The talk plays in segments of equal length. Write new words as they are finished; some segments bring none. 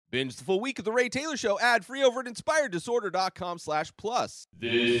Binge the full week of The Ray Taylor Show ad-free over at inspireddisorder.com/plus.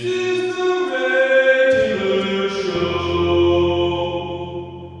 This is The Ray Taylor Show.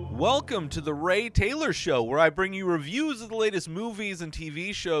 Welcome to The Ray Taylor Show, where I bring you reviews of the latest movies and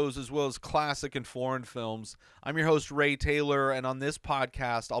TV shows, as well as classic and foreign films. I'm your host, Ray Taylor, and on this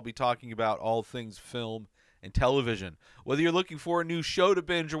podcast, I'll be talking about all things film and television. Whether you're looking for a new show to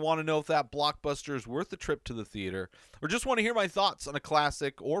binge or want to know if that blockbuster is worth the trip to the theater, or just want to hear my thoughts on a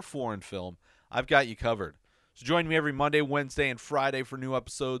classic or foreign film, I've got you covered. So join me every Monday, Wednesday, and Friday for new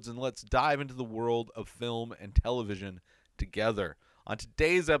episodes, and let's dive into the world of film and television together. On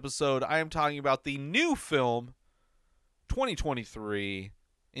today's episode, I am talking about the new film, 2023,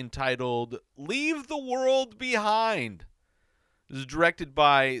 entitled Leave the World Behind. This is directed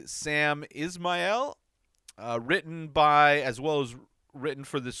by Sam Esmail, written by, as well as written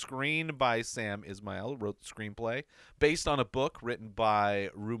for the screen by Sam Esmail, wrote the screenplay, based on a book written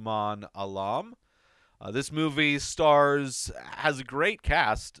by Rumaan Alam. This movie has a great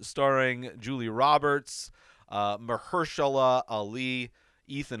cast, starring Julia Roberts, Mahershala Ali,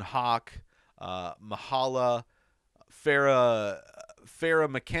 Ethan Hawke, Mahala, Farrah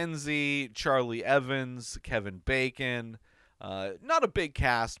McKenzie, Charlie Evans, Kevin Bacon. Not a big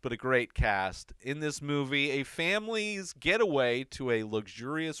cast, but a great cast. In this movie, a family's getaway to a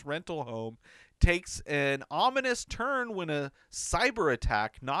luxurious rental home takes an ominous turn when a cyber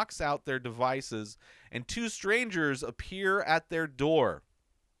attack knocks out their devices and two strangers appear at their door.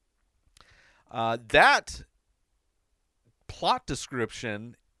 That plot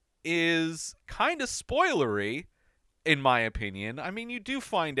description is kind of spoilery, in my opinion. I mean, you do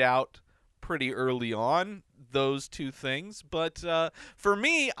find out pretty early on those two things, but for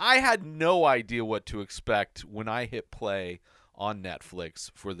me, I had no idea what to expect when I hit play on Netflix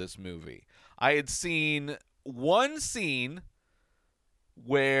for this movie. I had seen one scene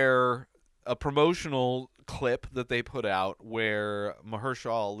where a promotional clip that they put out where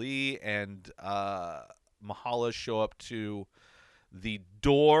Mahershala Ali and Mahala show up to the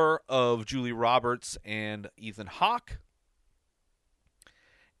door of Julia Roberts and Ethan Hawke,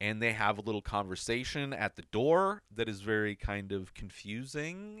 and they have a little conversation at the door that is very kind of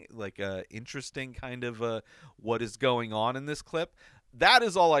confusing, like a interesting kind of what is going on in this clip. That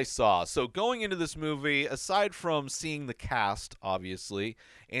is all I saw. So going into this movie, aside from seeing the cast, obviously,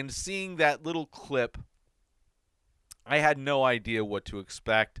 and seeing that little clip, I had no idea what to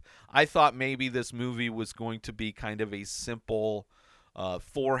expect. I thought maybe this movie was going to be kind of a simple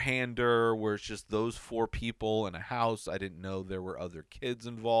four-hander where it's just those four people in a house. I didn't know there were other kids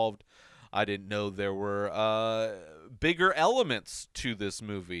involved. I didn't know there were bigger elements to this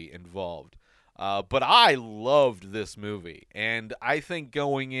movie involved. But I loved this movie, and I think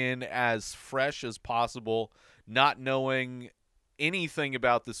going in as fresh as possible, not knowing anything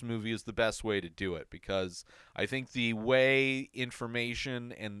about this movie is the best way to do it, because I think the way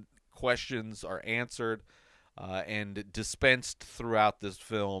information and questions are answered and dispensed throughout this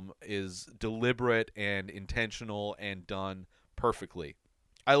film is deliberate and intentional and done perfectly.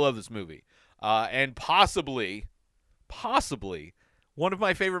 I love this movie. And possibly one of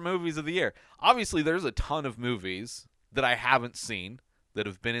my favorite movies of the year. Obviously, there's a ton of movies that I haven't seen that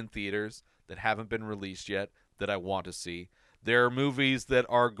have been in theaters, that haven't been released yet, that I want to see. There are movies that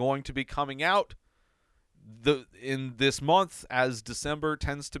are going to be coming out in this month, as December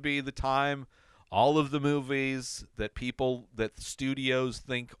tends to be the time. All of the movies that studios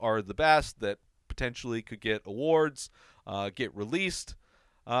think are the best, that potentially could get awards, get released.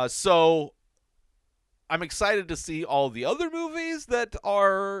 So I'm excited to see all the other movies that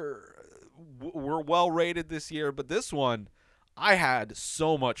were well rated this year. But this one, I had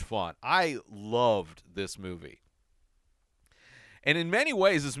so much fun. I loved this movie. And in many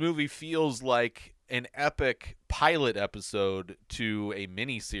ways, this movie feels like an epic pilot episode to a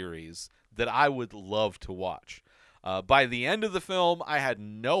miniseries that I would love to watch. By the end of the film, I had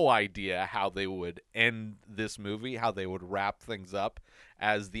no idea how they would end this movie, how they would wrap things up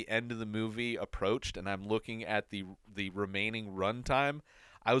as the end of the movie approached, and I'm looking at the remaining runtime.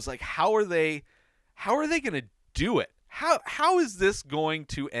 I was like, how are they going to do it? How is this going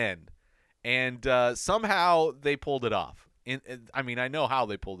to end? And somehow they pulled it off. I mean, I know how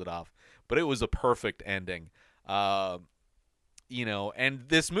they pulled it off, but it was a perfect ending. And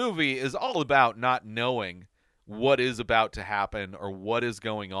this movie is all about not knowing what is about to happen or what is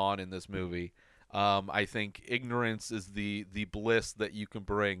going on in this movie. I think ignorance is the bliss that you can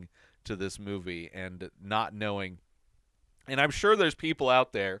bring to this movie, and not knowing. And I'm sure there's people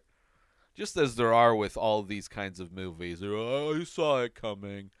out there, just as there are with all of these kinds of movies, I saw it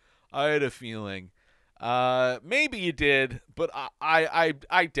coming. I had a feeling. Maybe you did, but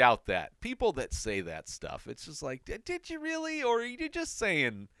I doubt that. People that say that stuff, it's just like, did you really, or are you just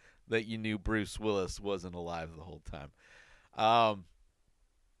saying that you knew Bruce Willis wasn't alive the whole time?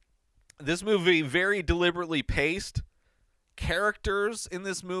 This movie very deliberately paced. Characters in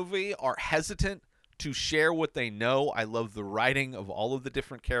this movie are hesitant to share what they know. I love the writing of all of the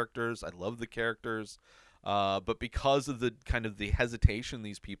different characters. I love the characters. But because of the kind of the hesitation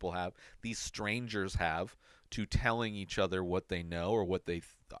these people have, these strangers have to telling each other what they know or what they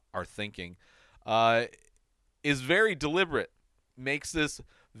are thinking, is very deliberate. Makes this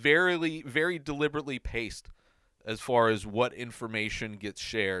very, very deliberately paced as far as what information gets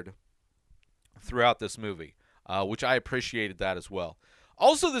shared throughout this movie, which I appreciated that as well.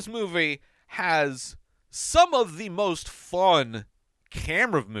 Also, this movie has some of the most fun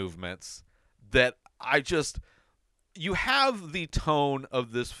camera movements that you have the tone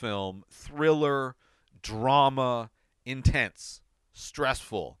of this film: thriller, drama, intense,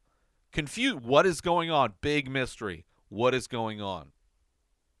 stressful, confused. What is going on? Big mystery. What is going on?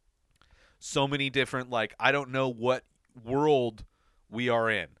 So many different, like, I don't know what world we are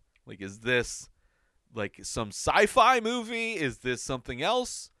in. Like, is this like some sci-fi movie? Is this something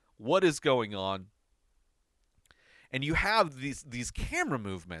else? What is going on? And you have these camera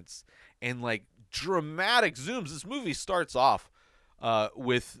movements and like dramatic zooms. This movie starts off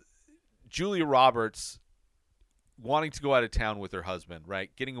with Julia Roberts wanting to go out of town with her husband, right?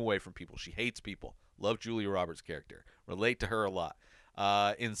 Getting away from people. She hates people. Love Julia Roberts' character. Relate to her a lot.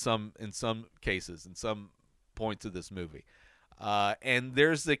 In some cases, in some points of this movie. And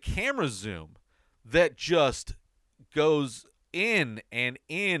there's the camera zoom that just goes in and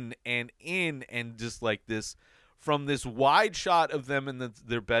in and in, and just like this, from this wide shot of them in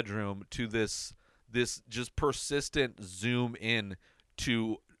their bedroom to this just persistent zoom in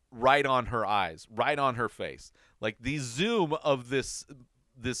to right on her eyes, right on her face. Like, the zoom of this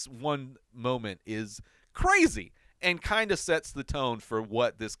one moment is crazy and kind of sets the tone for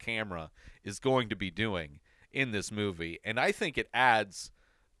what this camera is going to be doing in this movie. And I think it adds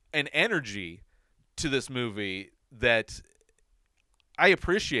an energy to this movie that I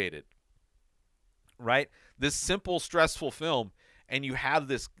appreciated, right? This simple, stressful film, and you have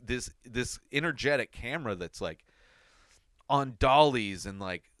this energetic camera that's like on dollies and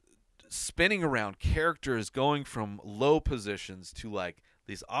like spinning around characters, going from low positions to like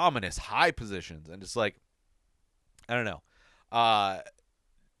these ominous high positions, and it's like, I don't know.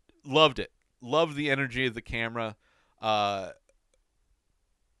 Loved it. Loved the energy of the camera. And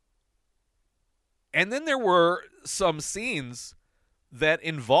then there were some scenes that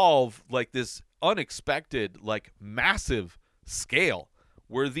involve like this unexpected, like massive scale,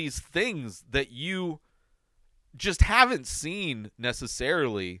 where these things that you just haven't seen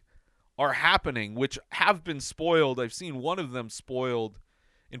necessarily are happening, which have been spoiled. I've seen one of them spoiled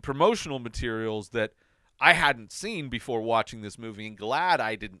in promotional materials that I hadn't seen before watching this movie, and glad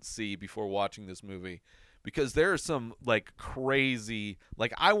I didn't see before watching this movie, because there are some like crazy,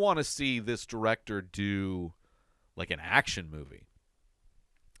 like, I want to see this director do like an action movie.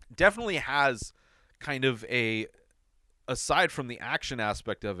 Definitely has kind of aside from the action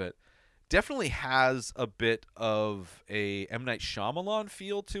aspect of it, definitely has a bit of a M. Night Shyamalan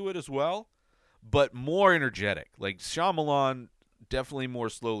feel to it as well, but more energetic. Like, Shyamalan, definitely more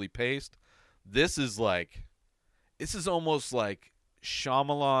slowly paced. This is almost like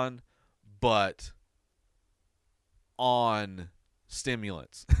Shyamalan, but on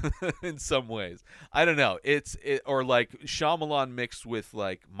stimulants in some ways. I don't know. Or like Shyamalan mixed with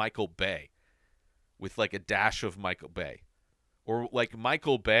like Michael Bay, with like a dash of Michael Bay, or like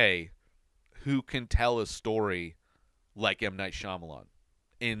Michael Bay, who can tell a story like M. Night Shyamalan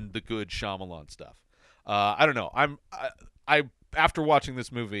in the good Shyamalan stuff. I don't know. I after watching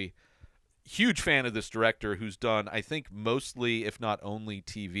this movie, huge fan of this director, who's done, I think, mostly, if not only,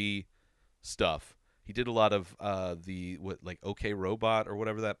 TV stuff. He did a lot of like OK Robot or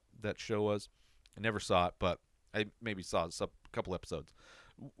whatever that show was. I never saw it, but I maybe saw a couple episodes.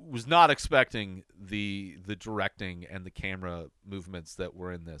 Was not expecting the directing and the camera movements that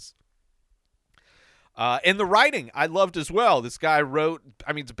were in this. And the writing I loved as well. This guy wrote,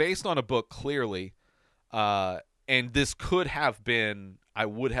 I mean, it's based on a book, clearly. And this could have been, I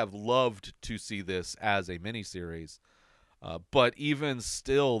would have loved to see this as a miniseries. But even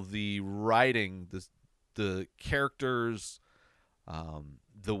still, the writing, the characters,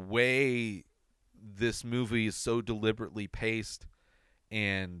 the way this movie is so deliberately paced,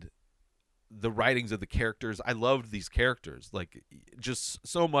 and the writings of the characters, I loved these characters. Like, just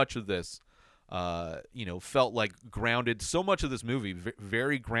so much of this, felt like grounded. So much of this movie,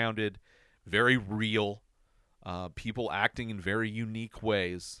 very grounded, very real, people acting in very unique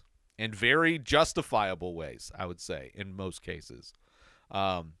ways and very justifiable ways, I would say, in most cases.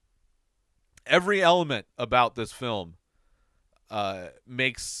 Um, every element about this film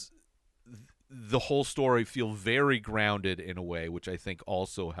makes the whole story feel very grounded in a way, which I think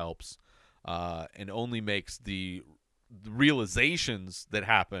also helps, and only makes the realizations that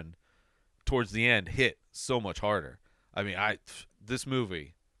happen towards the end hit so much harder. I mean, this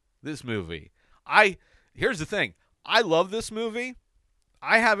movie, here's the thing. I love this movie.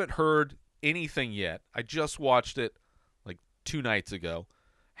 I haven't heard anything yet. I just watched it like 2 nights ago.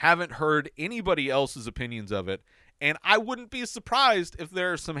 Haven't heard anybody else's opinions of it, and I wouldn't be surprised if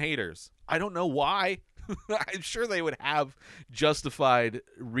there are some haters. I don't know why. I'm sure they would have justified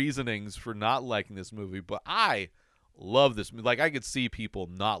reasonings for not liking this movie, but I love this movie. Like, I could see people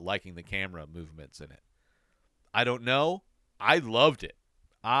not liking the camera movements in it. I don't know. I loved it.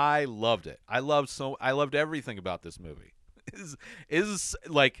 I loved it. I loved everything about this movie. Is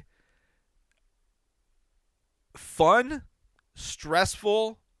like fun,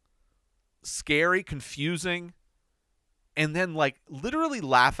 stressful, scary, confusing, and then like literally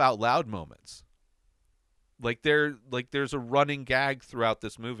laugh out loud moments. There's a running gag throughout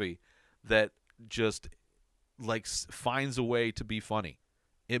this movie that just like finds a way to be funny.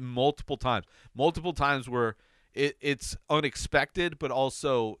 It multiple times where it's unexpected, but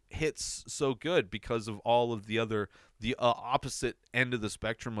also hits so good because of all of the opposite end of the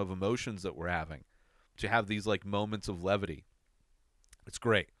spectrum of emotions that we're having. To have these like moments of levity, it's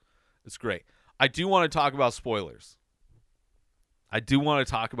great. It's great. I do want to talk about spoilers.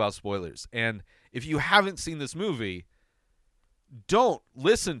 And if you haven't seen this movie, don't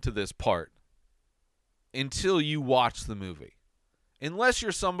listen to this part until you watch the movie. Unless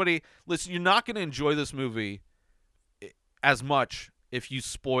you're somebody, listen, you're not going to enjoy this movie as much if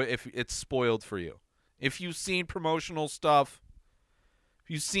it's spoiled for you. If you've seen promotional stuff, if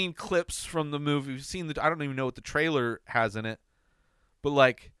you've seen clips from the movie, I don't even know what the trailer has in it, but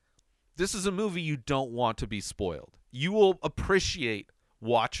like, this is a movie you don't want to be spoiled. You will appreciate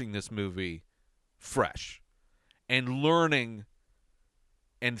watching this movie fresh and learning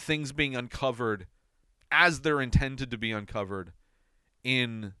and things being uncovered as they're intended to be uncovered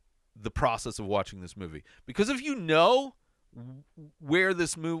in the process of watching this movie. Because if you know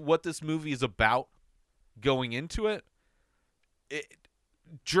what this movie is about going into it, it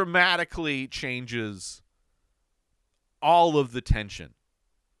dramatically changes all of the tension.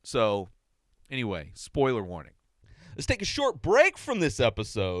 So, anyway, spoiler warning. Let's take a short break from this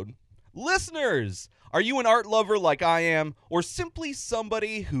episode. Listeners, are you an art lover like I am, or simply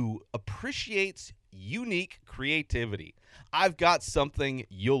somebody who appreciates unique creativity? I've got something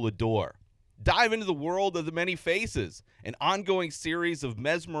you'll adore. Dive into the world of the many faces, an ongoing series of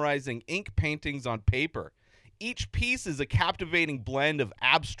mesmerizing ink paintings on paper. Each piece is a captivating blend of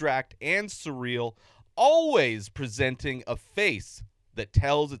abstract and surreal, always presenting a face that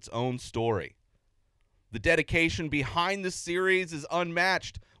tells its own story. The dedication behind this series is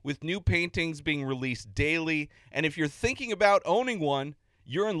unmatched, with new paintings being released daily, and if you're thinking about owning one,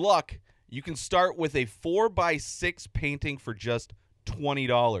 you're in luck. You can start with a 4x6 painting for just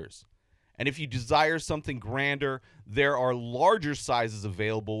 $20. And if you desire something grander, there are larger sizes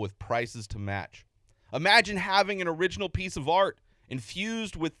available with prices to match. Imagine having an original piece of art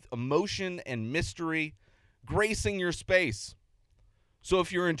infused with emotion and mystery, gracing your space. So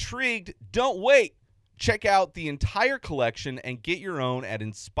if you're intrigued, don't wait. Check out the entire collection and get your own at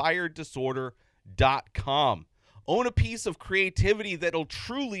inspireddisorder.com. Own a piece of creativity that'll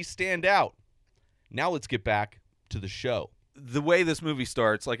truly stand out. Now let's get back to the show. The way this movie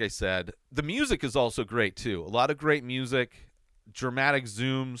starts, like I said, the music is also great too. A lot of great music, dramatic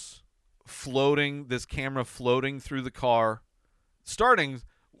zooms, this camera floating through the car. The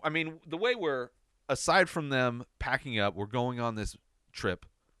way aside from them packing up, we're going on this trip,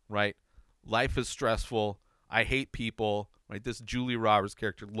 right? Life is stressful. I hate people, right? This Julia Roberts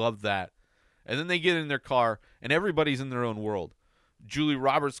character, love that. And then they get in their car, and everybody's in their own world. Julia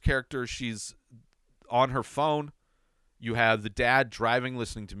Roberts' character, she's on her phone. You have the dad driving,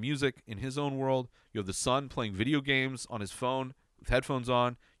 listening to music in his own world. You have the son playing video games on his phone with headphones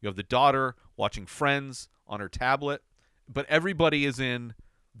on. You have the daughter watching Friends on her tablet. But everybody is in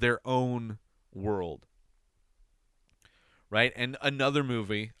their own world. Right? And another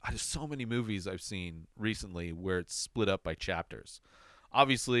movie, there's so many movies I've seen recently where it's split up by chapters.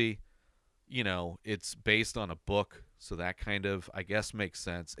 Obviously, it's based on a book, so that kind of, I guess, makes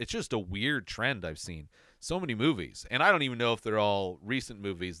sense. It's just a weird trend I've seen. So many movies, and I don't even know if they're all recent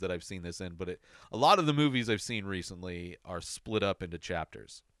movies that I've seen this in, but a lot of the movies I've seen recently are split up into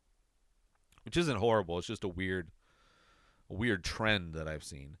chapters. which isn't horrible. It's just a weird trend that I've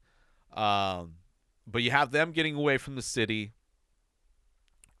seen. Um, but you have them getting away from the city,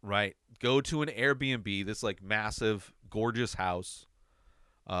 right? Go to an Airbnb, this like massive, gorgeous house.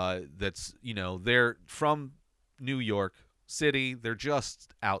 That's they're from New York City. They're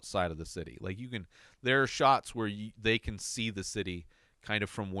just outside of the city. Like there are shots where they can see the city kind of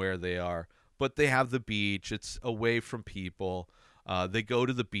from where they are, but they have the beach. It's away from people. They go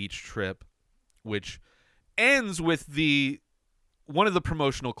to the beach trip, which ends with the one of the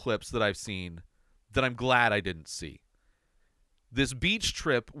promotional clips that I've seen that I'm glad I didn't see. This beach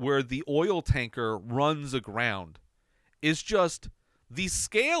trip where the oil tanker runs aground is just the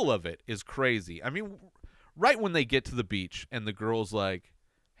scale of it is crazy. I mean, right when they get to the beach and the girl's like,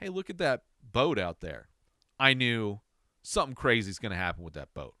 "Hey, look at that boat out there." I knew something crazy is going to happen with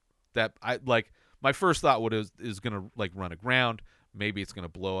that boat. That I like my first thought is going to like run aground, maybe it's going to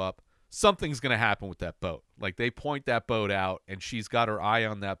blow up. Something's going to happen with that boat. Like they point that boat out and she's got her eye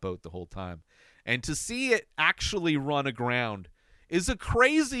on that boat the whole time. And to see it actually run aground is a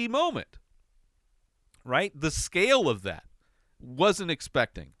crazy moment. Right? The scale of that wasn't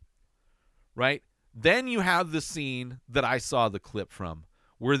expecting. Right? Then you have the scene that I saw the clip from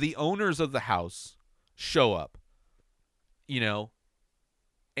where the owners of the house show up.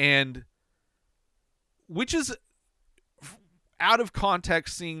 And which is out of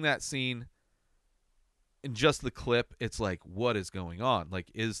context, seeing that scene in just the clip, it's like, what is going on?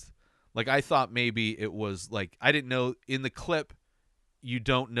 I thought maybe it was like, I didn't know in the clip, you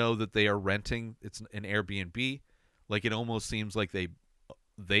don't know that they are renting. It's an Airbnb. Like it almost seems like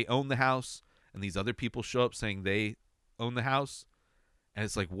they own the house and these other people show up saying they own the house. And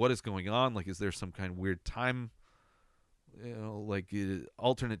it's like, what is going on? Like, is there some kind of weird time,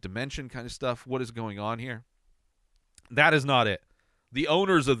 alternate dimension kind of stuff? What is going on here? That is not it. The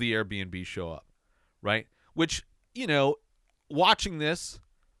owners of the Airbnb show up, right? Which, watching this,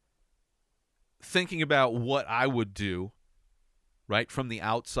 thinking about what I would do, right, from the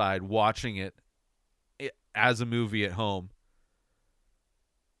outside, watching it as a movie at home.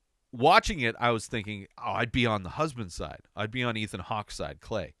 Watching it, I was thinking, I'd be on the husband's side. I'd be on Ethan Hawke's side,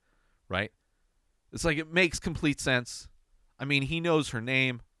 Clay, right? It's like it makes complete sense. I mean, he knows her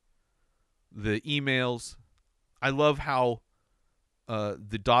name, the emails. I love how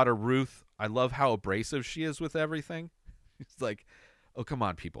the daughter, Ruth, I love how abrasive she is with everything. It's like, oh, come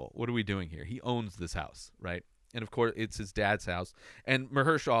on, people. What are we doing here? He owns this house, right? And, of course, it's his dad's house. And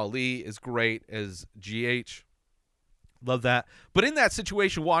Mahershala Ali is great as GH. Love that. But in that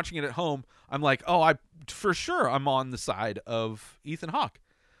situation, watching it at home, I'm like, for sure I'm on the side of Ethan Hawke.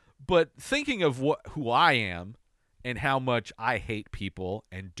 But thinking of who I am and how much I hate people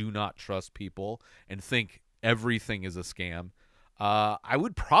and do not trust people and think everything is a scam, I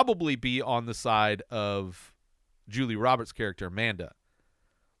would probably be on the side of Julie Roberts' character, Amanda.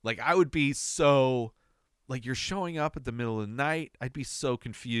 Like, I would be so, like, you're showing up at the middle of the night. I'd be so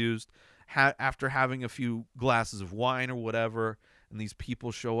confused after having a few glasses of wine or whatever, and these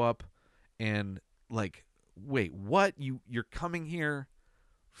people show up and, like, wait, what? You're coming here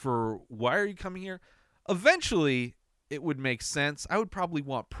for, why are you coming here? Eventually, it would make sense. I would probably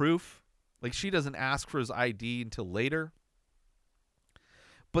want proof. Like, she doesn't ask for his ID until later.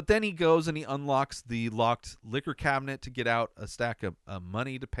 But then he goes and he unlocks the locked liquor cabinet to get out a stack of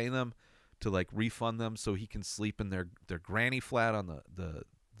money to pay them, to like refund them so he can sleep in their granny flat on the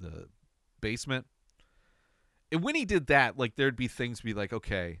basement. And when he did that, like there'd be things to be like,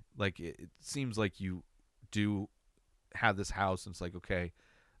 okay, like it seems like you do have this house and it's like, okay,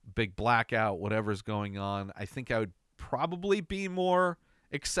 big blackout, whatever's going on. I think I would probably be more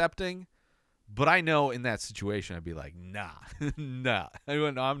accepting. But I know in that situation, I'd be like, nah. I'm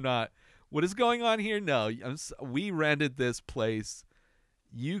not. What is going on here? No, we rented this place.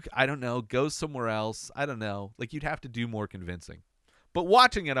 I don't know, go somewhere else. I don't know. Like, you'd have to do more convincing. But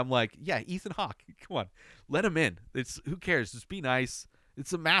watching it, I'm like, yeah, Ethan Hawke, come on. Let him in. Who cares? Just be nice.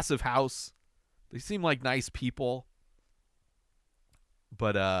 It's a massive house. They seem like nice people.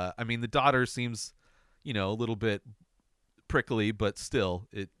 But, I mean, the daughter seems, a little bit prickly, but still,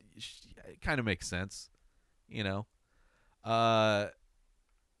 it kind of makes sense, Yeah,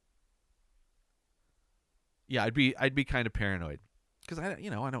 I'd be kind of paranoid because I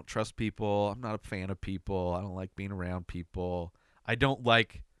don't trust people. I'm not a fan of people. I don't like being around people. I don't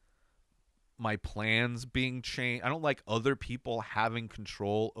like my plans being changed. I don't like other people having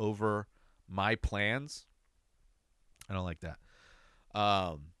control over my plans. I don't like that.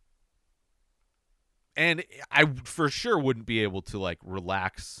 And I for sure wouldn't be able to like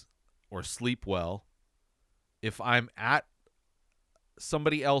relax or sleep well if I'm at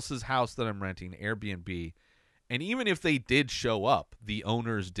somebody else's house that I'm renting, Airbnb, and even if they did show up, the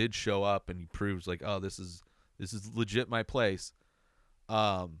owners did show up, and he proves like, oh, this is legit my place.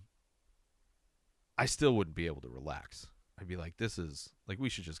 I still wouldn't be able to relax. I'd be like, this is like, we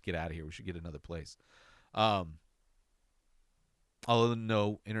should just get out of here. We should get another place. Although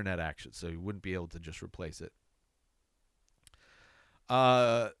no internet action, so you wouldn't be able to just replace it.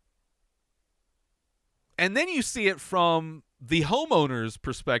 And then you see it from the homeowner's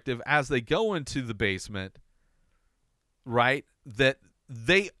perspective as they go into the basement, right? That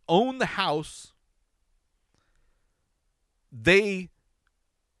they own the house. They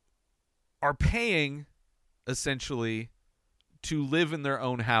are paying, essentially, to live in their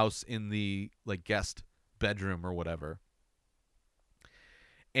own house in the like guest bedroom or whatever.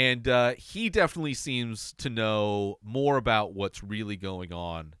 And he definitely seems to know more about what's really going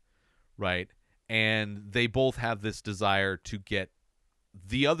on, right? And they both have this desire to get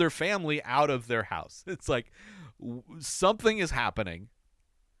the other family out of their house. It's like something is happening,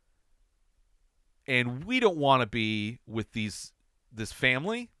 and we don't want to be with this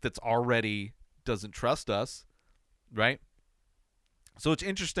family that's already doesn't trust us, right? So it's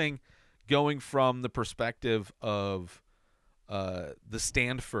interesting going from the perspective of the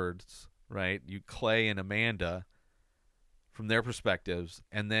Stanfords, right? You Clay and Amanda, from their perspectives,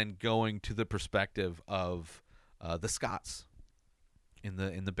 and then going to the perspective of the Scotts in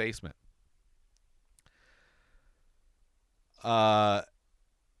the basement. But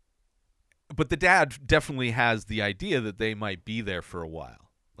the dad definitely has the idea that they might be there for a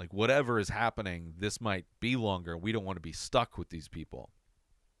while. Like, whatever is happening, this might be longer. We don't want to be stuck with these people.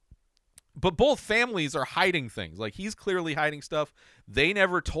 But both families are hiding things. Like, he's clearly hiding stuff. They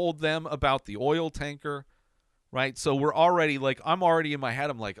never told them about the oil tanker, right? So we're already, like, I'm already in my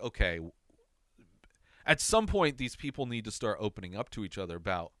head. I'm like, okay, at some point, these people need to start opening up to each other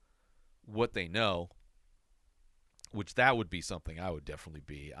about what they know, which that would be something I would definitely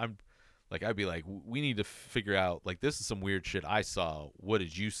be. I'd be like, we need to figure out, like, this is some weird shit I saw. What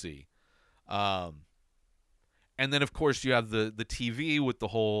did you see? And then, of course, you have the TV with the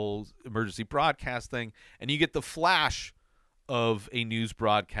whole emergency broadcast thing, and you get the flash of a news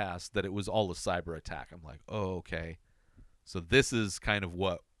broadcast that it was all a cyber attack. I'm like, oh, okay. So this is kind of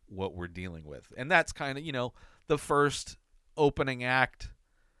what we're dealing with. And that's kind of, the first opening act.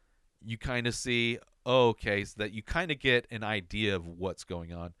 You kind of see, oh, okay, so that you kind of get an idea of what's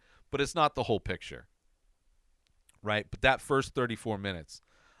going on. But it's not the whole picture, right? But that first 34 minutes,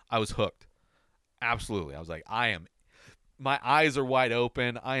 I was hooked. Absolutely. I was like, my eyes are wide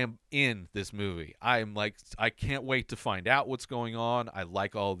open. I am in this movie. I am like, I can't wait to find out what's going on. I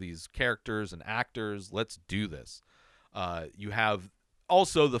like all these characters and actors. Let's do this. You have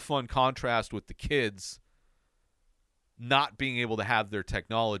also the fun contrast with the kids not being able to have their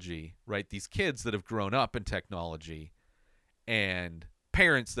technology, right? These kids that have grown up in technology and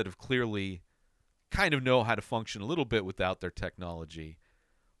parents that have clearly kind of know how to function a little bit without their technology,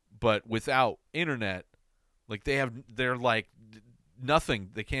 but without internet, like they're like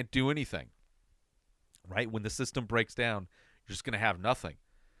nothing. They can't do anything, right? When the system breaks down, you're just going to have nothing.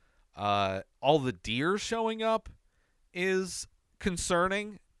 All the deer showing up is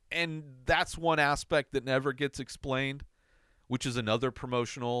concerning, and that's one aspect that never gets explained, which is another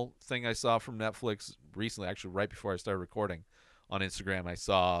promotional thing I saw from Netflix recently, actually right before I started recording on Instagram. I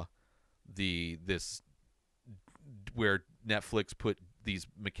saw this where Netflix put these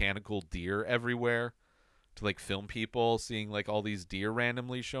mechanical deer everywhere to like film people seeing like all these deer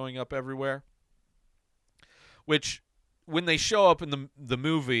randomly showing up everywhere, which when they show up in the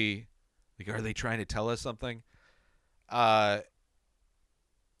movie, like, are they trying to tell us something? Probably,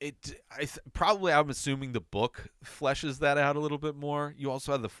 I'm assuming the book fleshes that out a little bit more. You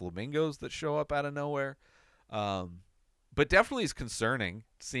also have the flamingos that show up out of nowhere. But definitely is concerning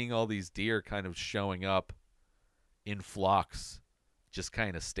seeing all these deer kind of showing up in flocks, just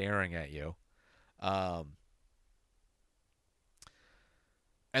kind of staring at you.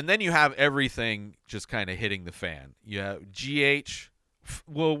 And then you have everything just kind of hitting the fan. You have GH.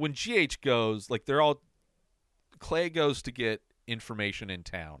 Well, when GH goes, like, Clay goes to get information in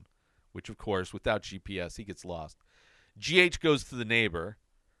town, which, of course, without GPS, he gets lost. GH goes to the neighbor,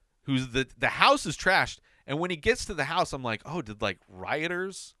 who's the house is trashed. And when he gets to the house, I'm like, oh, did, like,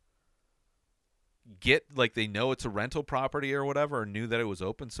 rioters get, like, they know it's a rental property or whatever, or knew that it was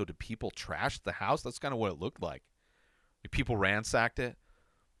open, so did people trash the house? That's kind of what it looked like. Like, people ransacked it.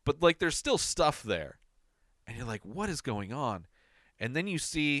 But, like, there's still stuff there. And you're like, what is going on? And then you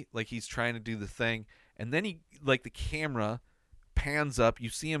see, like, he's trying to do the thing. And then the camera pans up. You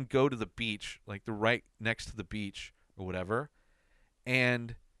see him go to the beach, like, the right next to the beach or whatever.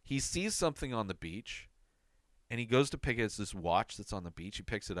 and he sees something on the beach, and he goes to pick it. It's this watch that's on the beach. He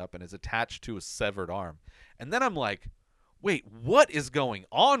picks it up, and it's attached to a severed arm. And then I'm like, wait, what is going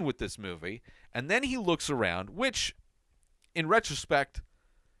on with this movie? And then he looks around, which, in retrospect,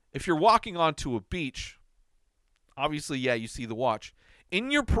 if you're walking onto a beach, obviously, yeah, you see the watch.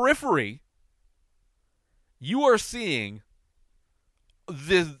 In your periphery, you are seeing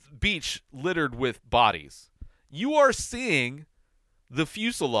the beach littered with bodies. You are seeing the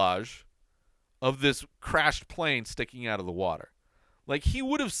fuselage of this crashed plane sticking out of the water. Like, he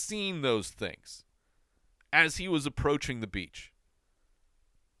would have seen those things as he was approaching the beach.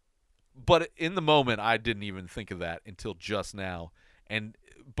 But in the moment, I didn't even think of that until just now.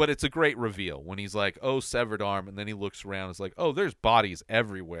 But it's a great reveal when he's like, oh, severed arm, and then he looks around. It's like, oh, there's bodies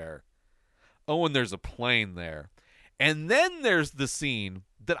everywhere. Oh, and there's a plane there. And then there's the scene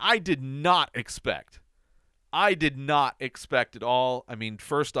that I did not expect. I did not expect at all. I mean,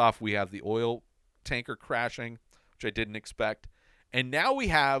 first off, we have the oil tanker crashing, which I didn't expect. And now we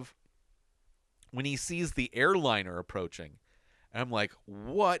have when he sees the airliner approaching. And I'm like,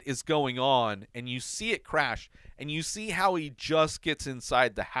 what is going on? And you see it crash, and you see how he just gets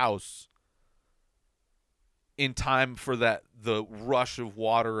inside the house in time for the rush of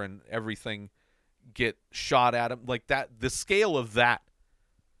water and everything get shot at him. Like that, the scale of that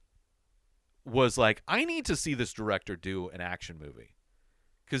was like, I need to see this director do an action movie,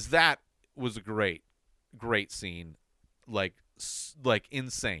 because that was a great scene, like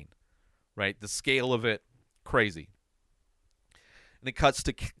insane, right? The scale of it, crazy. And it cuts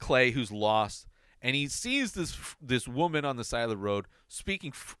to Clay, who's lost, and he sees this woman on the side of the road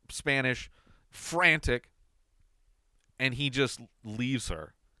speaking Spanish, frantic, and he just leaves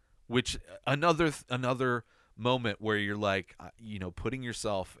her. Which another moment where you're like, putting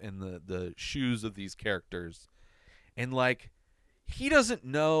yourself in the shoes of these characters, and like, he doesn't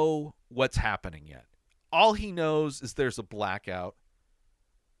know what's happening yet. All he knows is there's a blackout,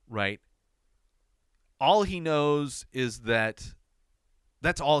 right? All he knows is that's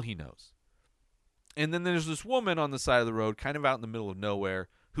all he knows. And then there's this woman on the side of the road, kind of out in the middle of nowhere,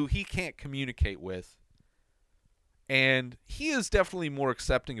 who he can't communicate with. And he is definitely more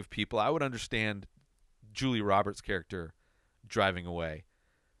accepting of people. I would understand Julia Roberts' character driving away.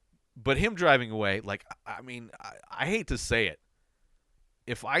 But him driving away, like, I mean, I hate to say it.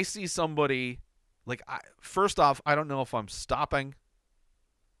 If I see somebody, like, first off, I don't know if I'm stopping.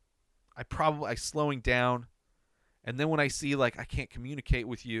 I'm slowing down. And then when I see, like, I can't communicate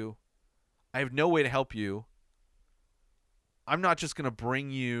with you, I have no way to help you, I'm not just going to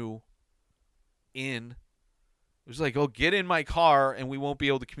bring you in. It was like, oh, get in my car and we won't be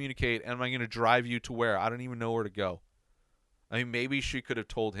able to communicate, and I'm going to drive you to where? I don't even know where to go. I mean, maybe she could have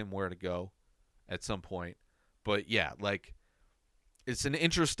told him where to go at some point. But, yeah, like, it's an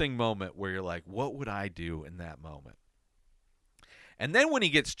interesting moment where you're like, what would I do in that moment? And then when he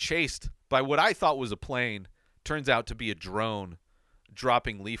gets chased by what I thought was a plane, turns out to be a drone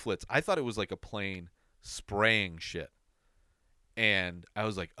dropping leaflets. I thought it was like a plane spraying shit. And I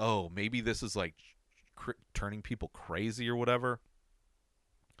was like, oh, maybe this is like turning people crazy or whatever.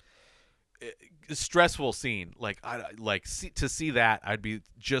 Stressful scene. Like, to see that, I'd be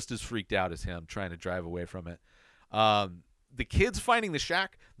just as freaked out as him trying to drive away from it. The kids finding the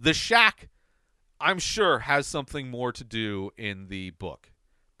shack. The shack, I'm sure, has something more to do in the book.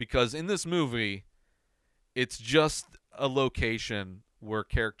 Because in this movie, it's just a location where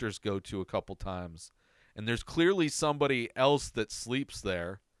characters go to a couple times. And there's clearly somebody else that sleeps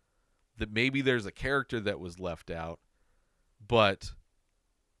there. That maybe there's a character that was left out. But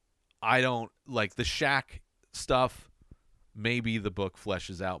I don't, like, the shack stuff, maybe the book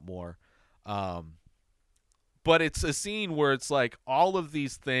fleshes out more. But it's a scene where it's like all of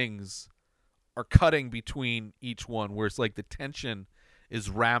these things are cutting between each one, where it's like the tension is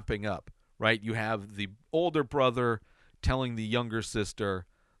ramping up, right? You have the older brother telling the younger sister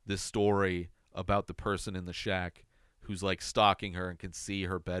this story about the person in the shack who's like stalking her and can see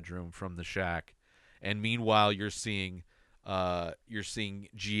her bedroom from the shack. And meanwhile, you're seeing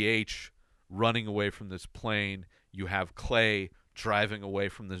GH running away from this plane. You have Clay driving away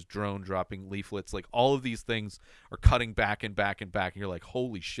from this drone dropping leaflets. Like, all of these things are cutting back and back and back. And you're like,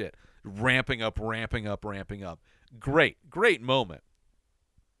 holy shit. Ramping up. Great moment.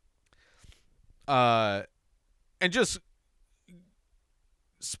 And just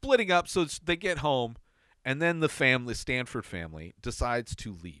splitting up so they get home, and then the Stanford family, decides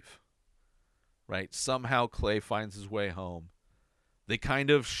to leave. Right? Somehow Clay finds his way home. They kind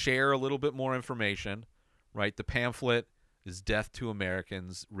of share a little bit more information. Right? The pamphlet is Death to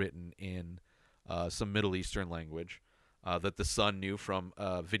Americans, written in some Middle Eastern language. that the son knew from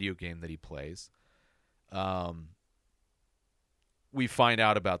a video game that he plays. We find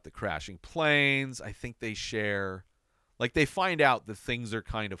out about the crashing planes. I think they share, like, they find out that things are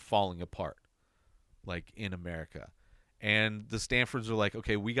kind of falling apart, like, in America. And the Stanfords are like,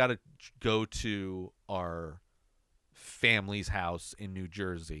 okay, we got to go to our family's house in New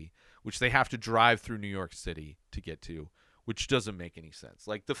Jersey, which they have to drive through New York City to get to, which doesn't make any sense.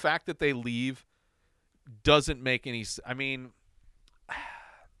 Like, the fact that they leave doesn't make any I mean,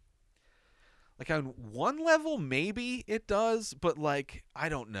 like, on one level maybe it does, but, like, I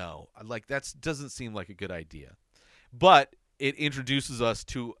don't know. Like, that doesn't seem like a good idea. But it introduces us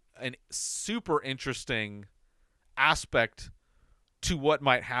to a super interesting aspect to what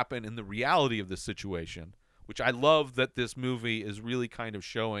might happen in the reality of this situation, which I love that this movie is really kind of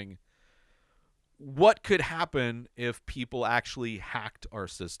showing what could happen if people actually hacked our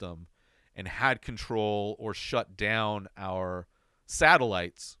system and had control or shut down our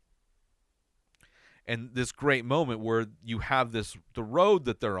satellites. And this great moment where you have the road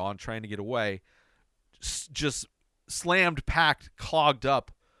that they're on trying to get away, just slammed, packed, clogged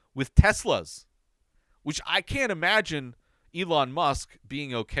up with Teslas, which I can't imagine Elon Musk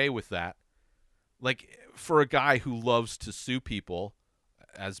being okay with that. Like, for a guy who loves to sue people,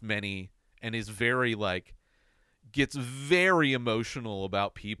 as many, and is very, like, gets very emotional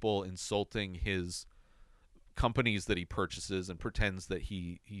about people insulting his companies that he purchases and pretends that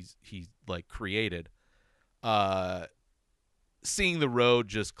he's like created. Seeing the road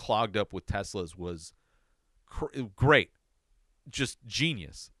just clogged up with Teslas was great, just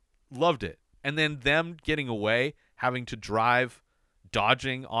genius. Loved it. And then them getting away, having to drive,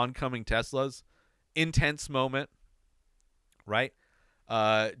 dodging oncoming Teslas, intense moment, right?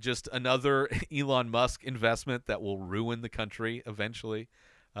 Just another Elon Musk investment that will ruin the country eventually,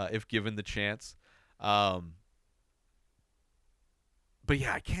 if given the chance. But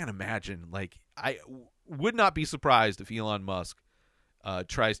yeah, I can't imagine. Like, I would not be surprised if Elon Musk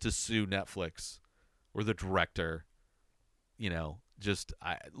tries to sue Netflix or the director.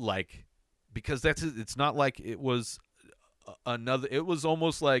 Because it's not like it was another. It was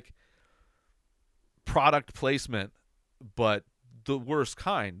almost like product placement, but the worst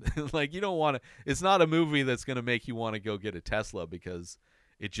kind. Like, you don't want to. It's not a movie that's going to make you want to go get a Tesla, because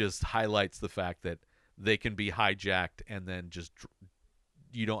it just highlights the fact that they can be hijacked and then just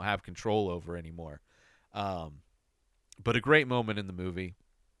you don't have control over anymore. But a great moment in the movie.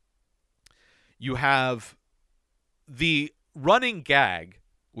 You have the running gag,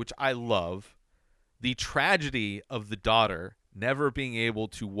 which I love, the tragedy of the daughter never being able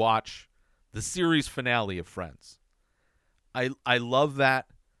to watch the series finale of Friends. I love that.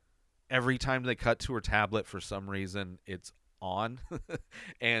 Every time they cut to her tablet, for some reason, it's on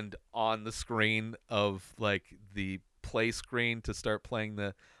and on the screen of, like, the play screen to start playing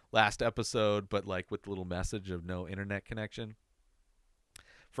the last episode, but, like, with the little message of no internet connection.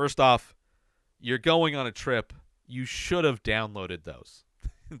 First off, you're going on a trip. You should have downloaded those.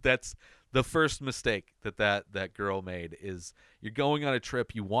 That's the first mistake that girl made. Is you're going on a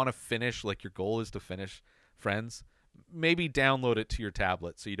trip, you want to finish, like, your goal is to finish Friends, maybe download it to your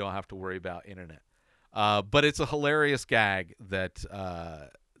tablet so you don't have to worry about internet. But it's a hilarious gag that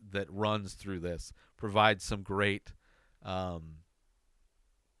runs through this, provides some great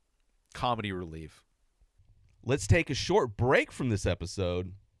comedy relief. Let's take a short break from this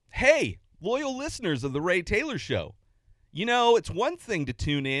episode. Hey, loyal listeners of The Ray Taylor Show. You know, it's one thing to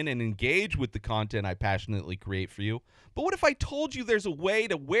tune in and engage with the content I passionately create for you, but what if I told you there's a way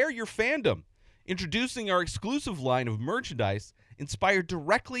to wear your fandom? Introducing our exclusive line of merchandise inspired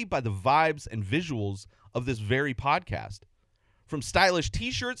directly by the vibes and visuals of this very podcast. From stylish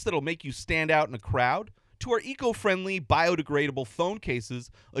t-shirts that'll make you stand out in a crowd, to our eco-friendly, biodegradable phone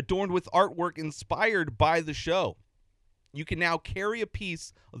cases adorned with artwork inspired by the show. You can now carry a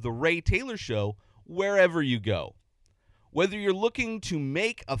piece of The Ray Taylor Show wherever you go. Whether you're looking to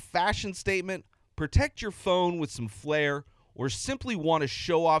make a fashion statement, protect your phone with some flair, or simply want to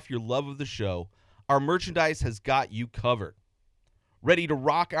show off your love of the show, our merchandise has got you covered. Ready to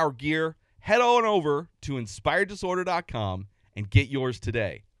rock our gear? Head on over to InspiredDisorder.com and get yours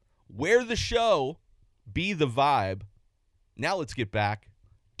today. Wear the show, be the vibe. Now let's get back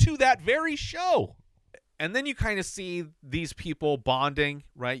to that very show. And then you kind of see these people bonding,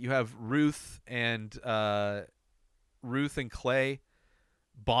 right? You have Ruth and Clay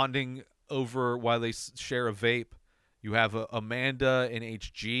bonding over while they share a vape. You have Amanda and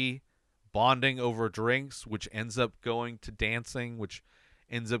HG bonding over drinks, which ends up going to dancing, which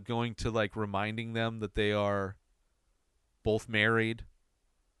ends up going to, like, reminding them that they are both married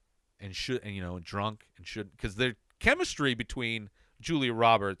and drunk and should, because they're chemistry between Julia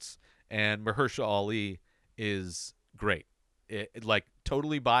Roberts and Mahershala Ali is great. Like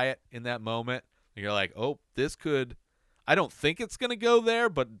totally buy it in that moment. You're like, oh, this could. I don't think it's gonna go there,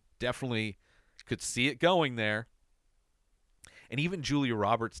 but definitely could see it going there. And even Julia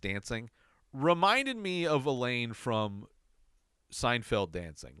Roberts dancing reminded me of Elaine from Seinfeld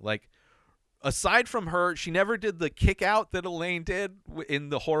dancing. Like, aside from her, she never did the kick out that Elaine did in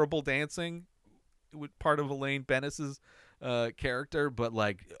the horrible dancing with part of Elaine Bennis's character, but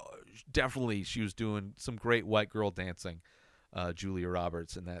like definitely she was doing some great white girl dancing. Julia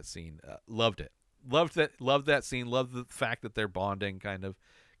Roberts in that scene, loved it. Loved that scene. Loved the fact that they're bonding, kind of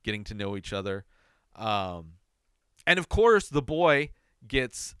getting to know each other. And of course, the boy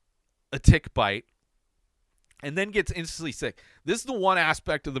gets a tick bite and then gets instantly sick. This is the one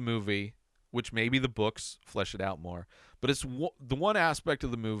aspect of the movie, which maybe the books flesh it out more, but it's the one aspect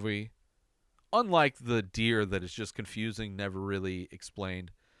of the movie, unlike the deer that is just confusing, never really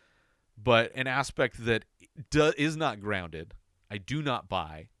explained, but an aspect that is not grounded. I do not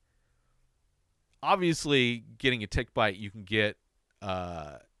buy. Obviously, getting a tick bite, you can get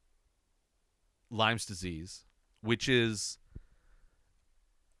Lyme's disease, which is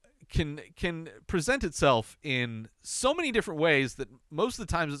can present itself in so many different ways that most of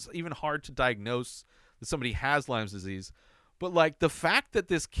the times it's even hard to diagnose that somebody has Lyme's disease. But like the fact that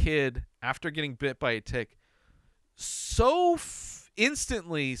this kid, after getting bit by a tick, so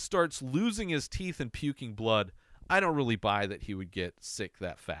instantly starts losing his teeth and puking blood, I don't really buy that he would get sick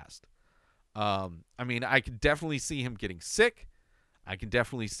that fast. I mean, I can definitely see him getting sick. I can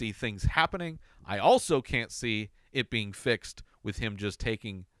definitely see things happening. I also can't see it being fixed with him just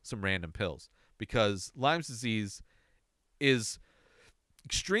taking some random pills, because Lyme's disease is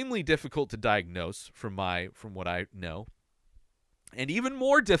extremely difficult to diagnose from what I know, and even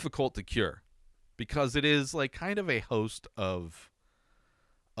more difficult to cure, because it is like kind of a host of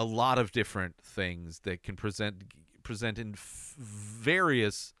a lot of different things that can present in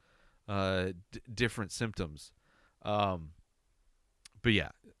various different symptoms. But yeah,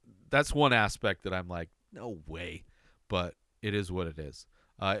 that's one aspect that I'm like, no way, but it is what it is.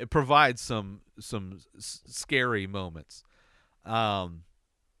 It provides some scary moments. But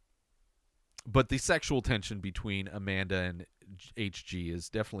the sexual tension between Amanda and HG is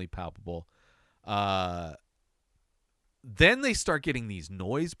definitely palpable. Then they start getting these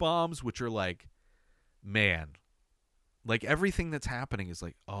noise bombs, which are like, man, like everything that's happening is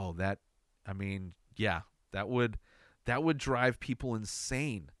like, oh, that, I mean, yeah, that would drive people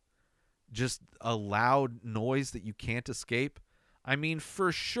insane. Just a loud noise that you can't escape. I mean,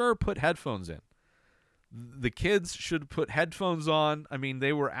 for sure, put headphones in. The kids should put headphones on. I mean,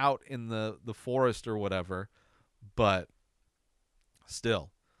 they were out in the forest or whatever, but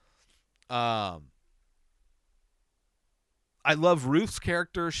still. I love Ruth's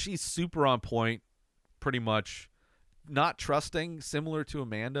character. She's super on point, pretty much. Not trusting, similar to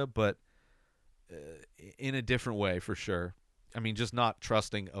Amanda, but in a different way for sure. I mean, just not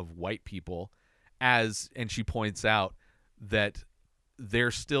trusting of white people, and she points out that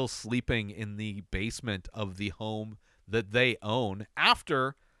they're still sleeping in the basement of the home that they own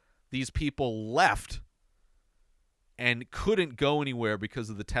after these people left and couldn't go anywhere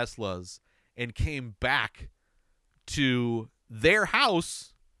because of the Teslas and came back to their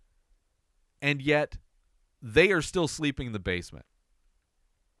house, and yet they are still sleeping in the basement.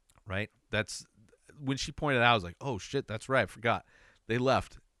 Right? That's when she pointed out, I was like, oh shit, that's right, I forgot. They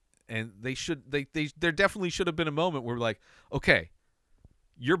left. And there definitely should have been a moment where we're like, okay,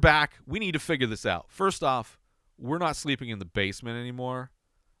 you're back. We need to figure this out. First off, we're not sleeping in the basement anymore.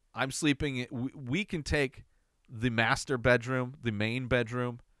 I'm sleeping. We can take the master bedroom, the main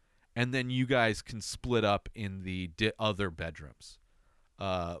bedroom, and then you guys can split up in the other bedrooms.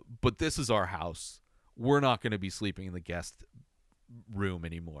 But this is our house. We're not going to be sleeping in the guest room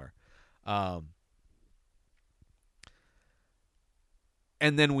anymore. And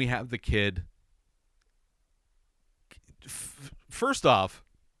then we have the kid. First off,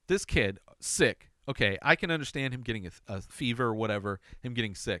 this kid, sick. Okay, I can understand him getting a fever or whatever, him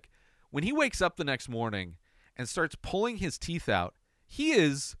getting sick. When he wakes up the next morning and starts pulling his teeth out, he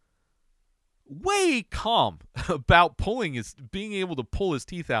is way calm about being able to pull his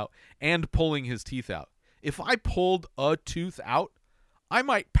teeth out and pulling his teeth out. If I pulled a tooth out, I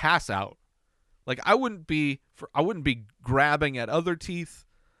might pass out. Like I wouldn't be grabbing at other teeth.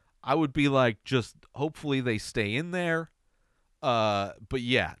 I would be like, just hopefully they stay in there. But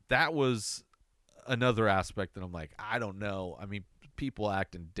yeah, that was another aspect that I'm like, I don't know. I mean, people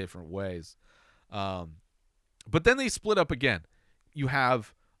act in different ways. But then they split up again. You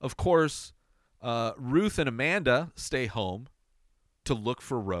have, of course, Ruth and Amanda stay home to look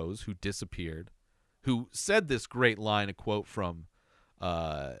for Rose, who disappeared, who said this great line, a quote from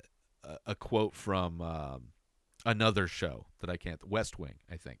another show that I can't, West Wing,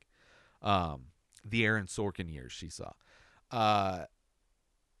 I think. The Aaron Sorkin years she saw.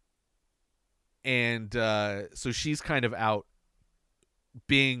 So she's kind of out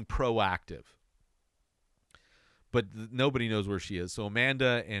being proactive. But nobody knows where she is. So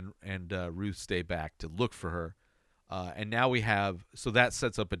Amanda and Ruth stay back to look for her. And now we have, so that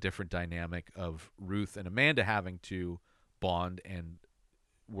sets up a different dynamic of Ruth and Amanda having to bond and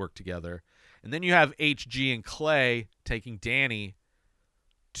work together. And then you have HG and Clay taking Danny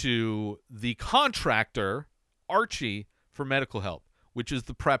to the contractor, Archie, for medical help, which is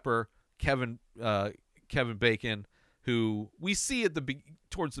the prepper, Kevin Bacon, who we see at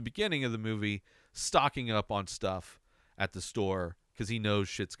towards the beginning of the movie stocking up on stuff at the store because he knows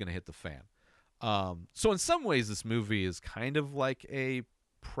shit's going to hit the fan. So in some ways, this movie is kind of like a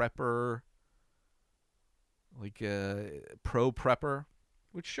prepper, like a pro prepper,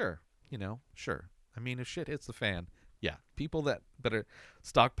 which sure. I mean, if shit hits the fan, yeah, people that are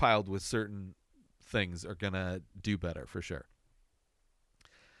stockpiled with certain things are going to do better for sure.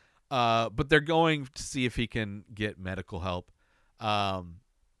 But they're going to see if he can get medical help.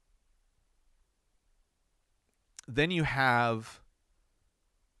 Then you have,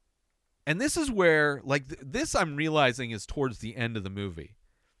 and this is where, like, this I'm realizing is towards the end of the movie.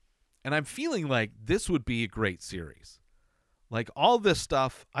 And I'm feeling like this would be a great series. Like, all this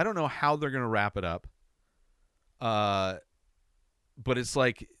stuff, I don't know how they're going to wrap it up. But it's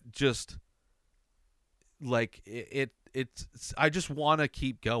like, just, like, it's I just want to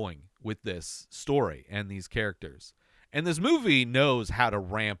keep going with this story and these characters. And this movie knows how to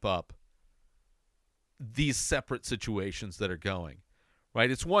ramp up these separate situations that are going, right?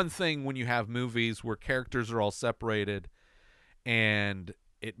 It's one thing when you have movies where characters are all separated and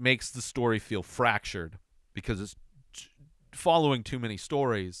it makes the story feel fractured because it's following too many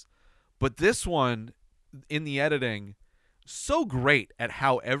stories. But this one, in the editing, so great at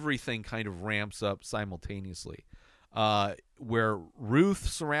how everything kind of ramps up simultaneously. Where Ruth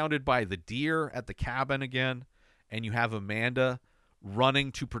surrounded by the deer at the cabin again, and you have Amanda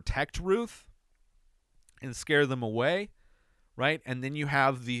running to protect Ruth and scare them away, right? And then you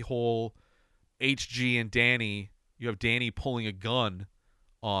have the whole HG and Danny. You have Danny pulling a gun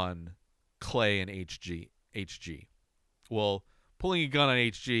on Clay and HG. Well, pulling a gun on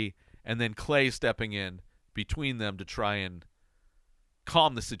HG, and then Clay stepping in between them to try and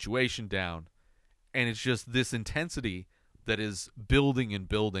calm the situation down. And it's just this intensity that is building and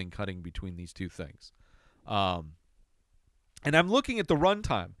building, cutting between these two things. And I'm looking at the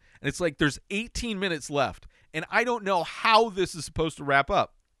runtime, and it's like there's 18 minutes left, and I don't know how this is supposed to wrap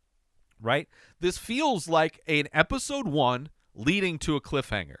up, right? This feels like an episode 1 leading to a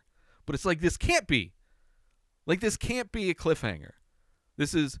cliffhanger. But it's like, this can't be. Like, this can't be a cliffhanger.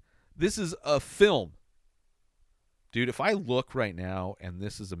 This is a film. Dude, if I look right now and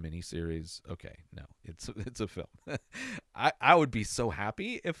this is a miniseries, okay, no, it's a film. I would be so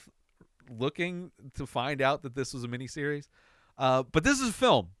happy if looking to find out that this was a miniseries. But this is a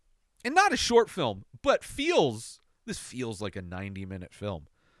film, and not a short film, but this feels like a 90-minute film,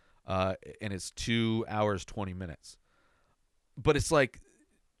 and it's 2 hours 20 minutes. But it's like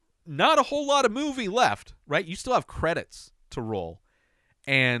not a whole lot of movie left, right? You still have credits to roll,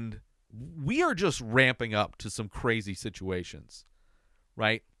 and we are just ramping up to some crazy situations,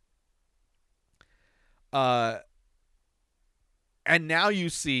 right? And now you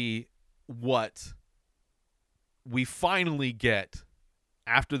see what we finally get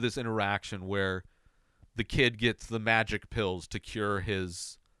after this interaction where the kid gets the magic pills to cure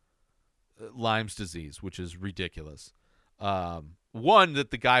his Lyme's disease, which is ridiculous. One,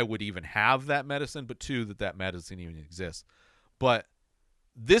 that the guy would even have that medicine, but two, that medicine even exists. But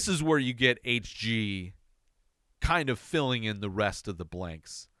this is where you get HG kind of filling in the rest of the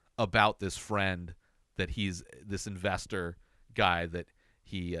blanks about this friend that he's this investor guy that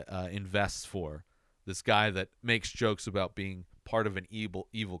he invests for, this guy that makes jokes about being part of an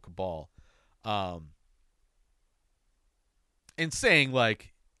evil cabal, and saying,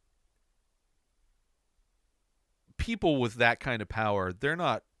 like, people with that kind of power, they're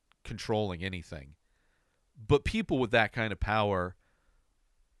not controlling anything, but people with that kind of power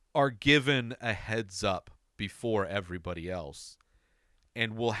are given a heads up before everybody else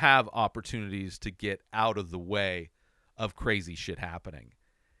and will have opportunities to get out of the way of crazy shit happening.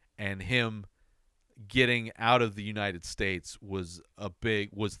 And him getting out of the United States was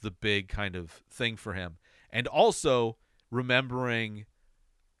the big kind of thing for him. And also remembering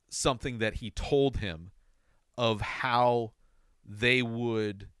something that he told him of how they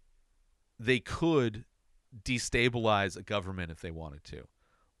could destabilize a government if they wanted to.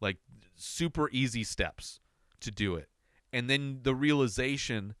 Like, super easy steps to do it. And then the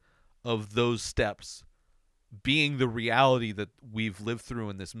realization of those steps being the reality that we've lived through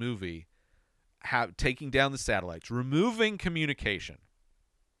in this movie, taking down the satellites, removing communication,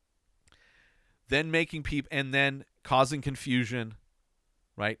 then making people, and then causing confusion,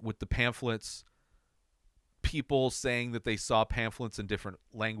 right, with the pamphlets, people saying that they saw pamphlets in different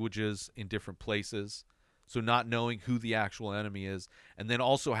languages in different places, so not knowing who the actual enemy is, and then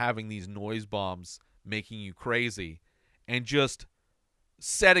also having these noise bombs making you crazy, and just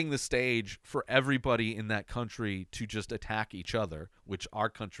setting the stage for everybody in that country to just attack each other, which our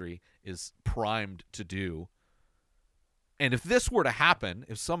country is primed to do. And if this were to happen,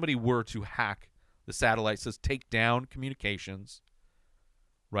 if somebody were to hack the satellites, says take down communications,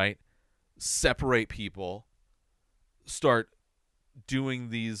 right, separate people, start doing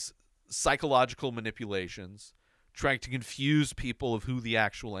these psychological manipulations, trying to confuse people of who the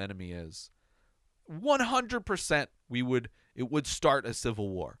actual enemy is, 100% it would start a civil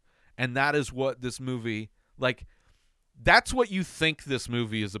war. And that is what this movie, like, that's what you think this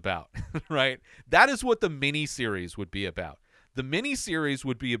movie is about, right? That is what the miniseries would be about. The miniseries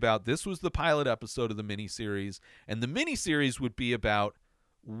would be about, this was the pilot episode of the miniseries, and the miniseries would be about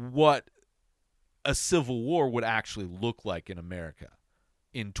what a civil war would actually look like in America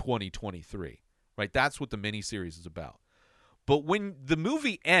in 2023, right? That's what the miniseries is about. But when the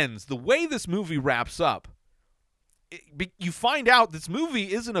movie ends, the way this movie wraps up, you find out this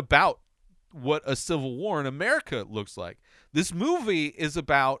movie isn't about what a civil war in America looks like. This movie is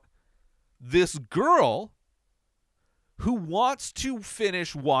about this girl who wants to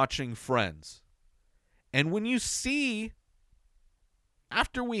finish watching Friends. And when you see,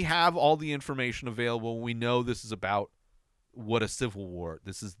 after we have all the information available, we know this is about what a civil war,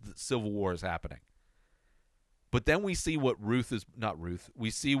 the civil war is happening. But then we see what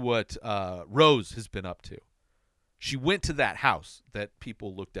we see what Rose has been up to. She went to that house that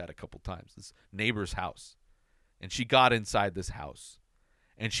people looked at a couple times, this neighbor's house. And she got inside this house.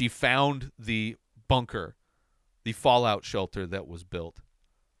 And she found the bunker, the fallout shelter that was built.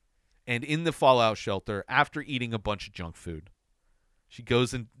 And in the fallout shelter, after eating a bunch of junk food, she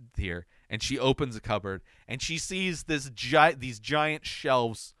goes in here and she opens a cupboard and she sees these giant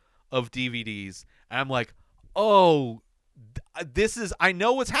shelves of DVDs. And I'm like, oh, I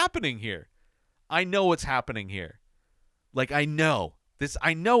know what's happening here. I know what's happening here. Like, I know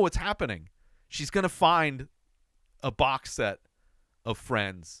what's happening. She's going to find a box set of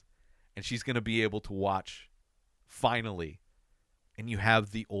Friends, and she's going to be able to watch, finally. And you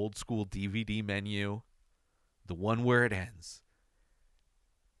have the old school DVD menu, the one where it ends.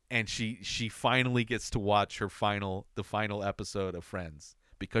 And she finally gets to watch the final episode of Friends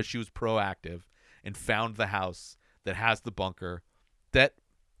because she was proactive and found the house that has the bunker that,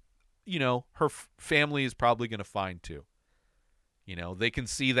 her family is probably going to find too. They can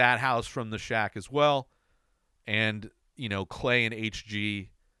see that house from the shack as well. And, Clay and HG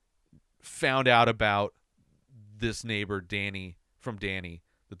found out about this neighbor, Danny,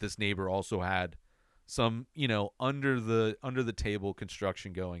 that this neighbor also had some, under the table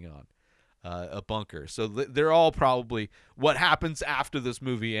construction going on, a bunker. So they're all probably, what happens after this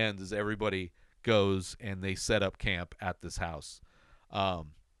movie ends is everybody goes and they set up camp at this house.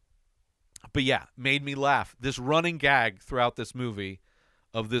 But yeah, made me laugh. This running gag throughout this movie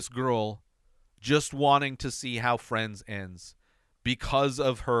of this girl just wanting to see how Friends ends because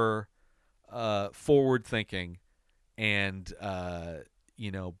of her forward thinking and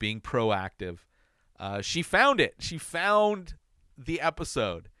being proactive. She found it. She found the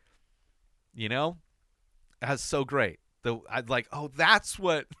episode. That's so great. I'd like, oh, that's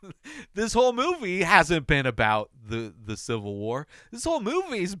what this whole movie hasn't been about, the Civil War. This whole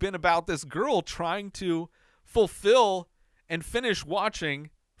movie's been about this girl trying to fulfill and finish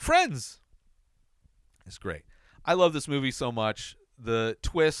watching Friends. It's great. I love this movie so much. The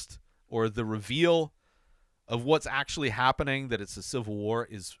twist or the reveal of what's actually happening, that it's a civil war,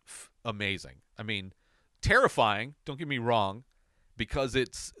 is amazing. I mean, terrifying, don't get me wrong, because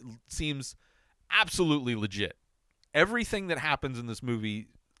it seems absolutely legit. Everything that happens in this movie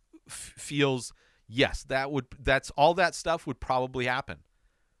feels, yes, that's all that stuff would probably happen.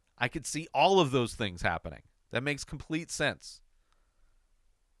 I could see all of those things happening. That makes complete sense.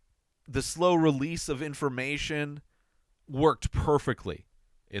 The slow release of information worked perfectly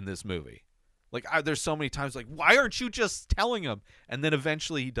in this movie. Like, there's so many times, like, why aren't you just telling him? And then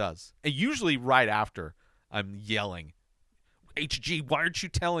eventually he does. And usually right after, I'm yelling, HG, why aren't you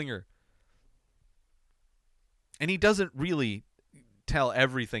telling her? And he doesn't really tell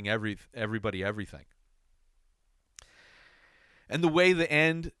everybody everything. And the way the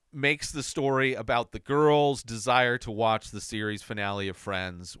end makes the story about the girl's desire to watch the series finale of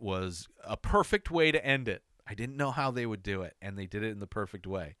Friends was a perfect way to end it. I didn't know how they would do it, and they did it in the perfect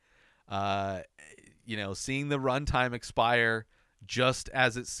way. Seeing the runtime expire just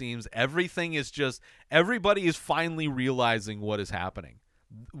as it seems, everybody is finally realizing what is happening,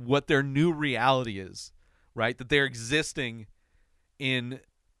 what their new reality is, right? That they're existing in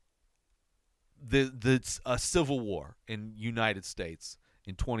the civil war in United States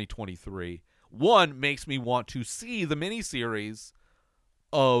in 2023. One makes me want to see the miniseries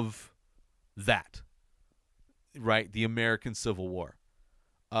of that, right? The American Civil War.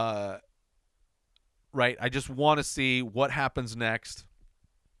 Right? I just want to see what happens next,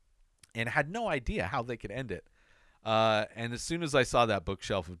 and had no idea how they could end it. And as soon as I saw that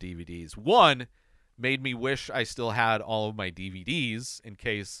bookshelf of DVDs, one made me wish I still had all of my DVDs in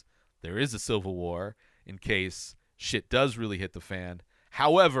case there is a civil war, in case shit does really hit the fan.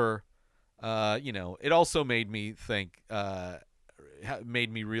 However, it also made me think,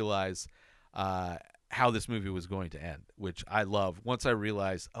 made me realize how this movie was going to end, which I love. Once I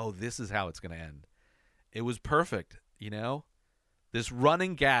realized, this is how it's going to end. It was perfect, This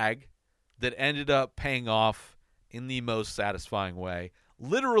running gag that ended up paying off in the most satisfying way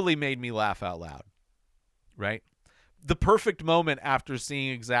literally made me laugh out loud, right? The perfect moment after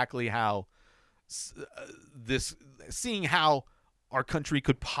seeing exactly how seeing how our country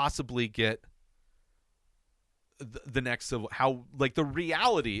could possibly get the next civil, how like the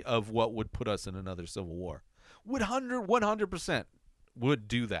reality of what would put us in another civil war would 100% would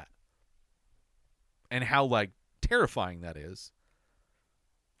do that, and how like terrifying that is.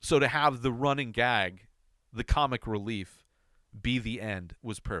 So to have the running gag, the comic relief, be the end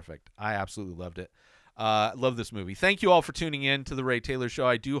was perfect. I absolutely loved it. Love this movie. Thank you all for tuning in to the Ray Taylor Show.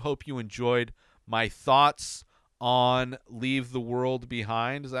 I do hope you enjoyed my thoughts on Leave the World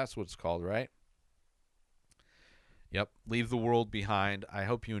Behind. That's what it's called, right? Yep, Leave the World Behind. I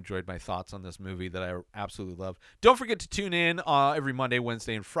hope you enjoyed my thoughts on this movie that I absolutely love. Don't forget to tune in every Monday,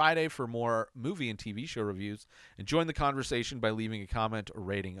 Wednesday, and Friday for more movie and TV show reviews. And join the conversation by leaving a comment or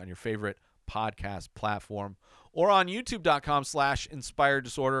rating on your favorite podcast platform or on youtube.com/Inspired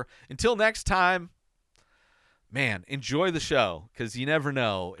Disorder. Until next time, man, enjoy the show, because you never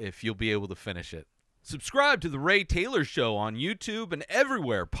know if you'll be able to finish it. Subscribe to The Ray Taylor Show on YouTube and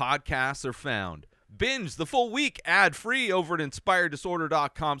everywhere podcasts are found. Binge the full week ad-free over at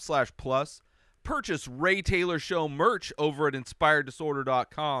InspiredDisorder.com/plus. Purchase Ray Taylor Show merch over at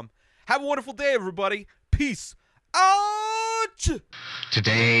InspiredDisorder.com. Have a wonderful day, everybody. Peace out!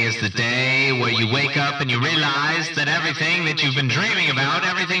 Today is the day where you wake up and you realize that everything that you've been dreaming about,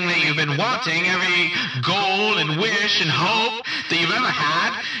 everything that you've been wanting, every goal and wish and hope that you've ever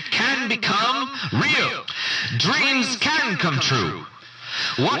had can become real. Dreams can come true.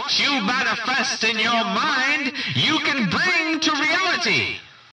 What you manifest in your mind, you can bring to reality.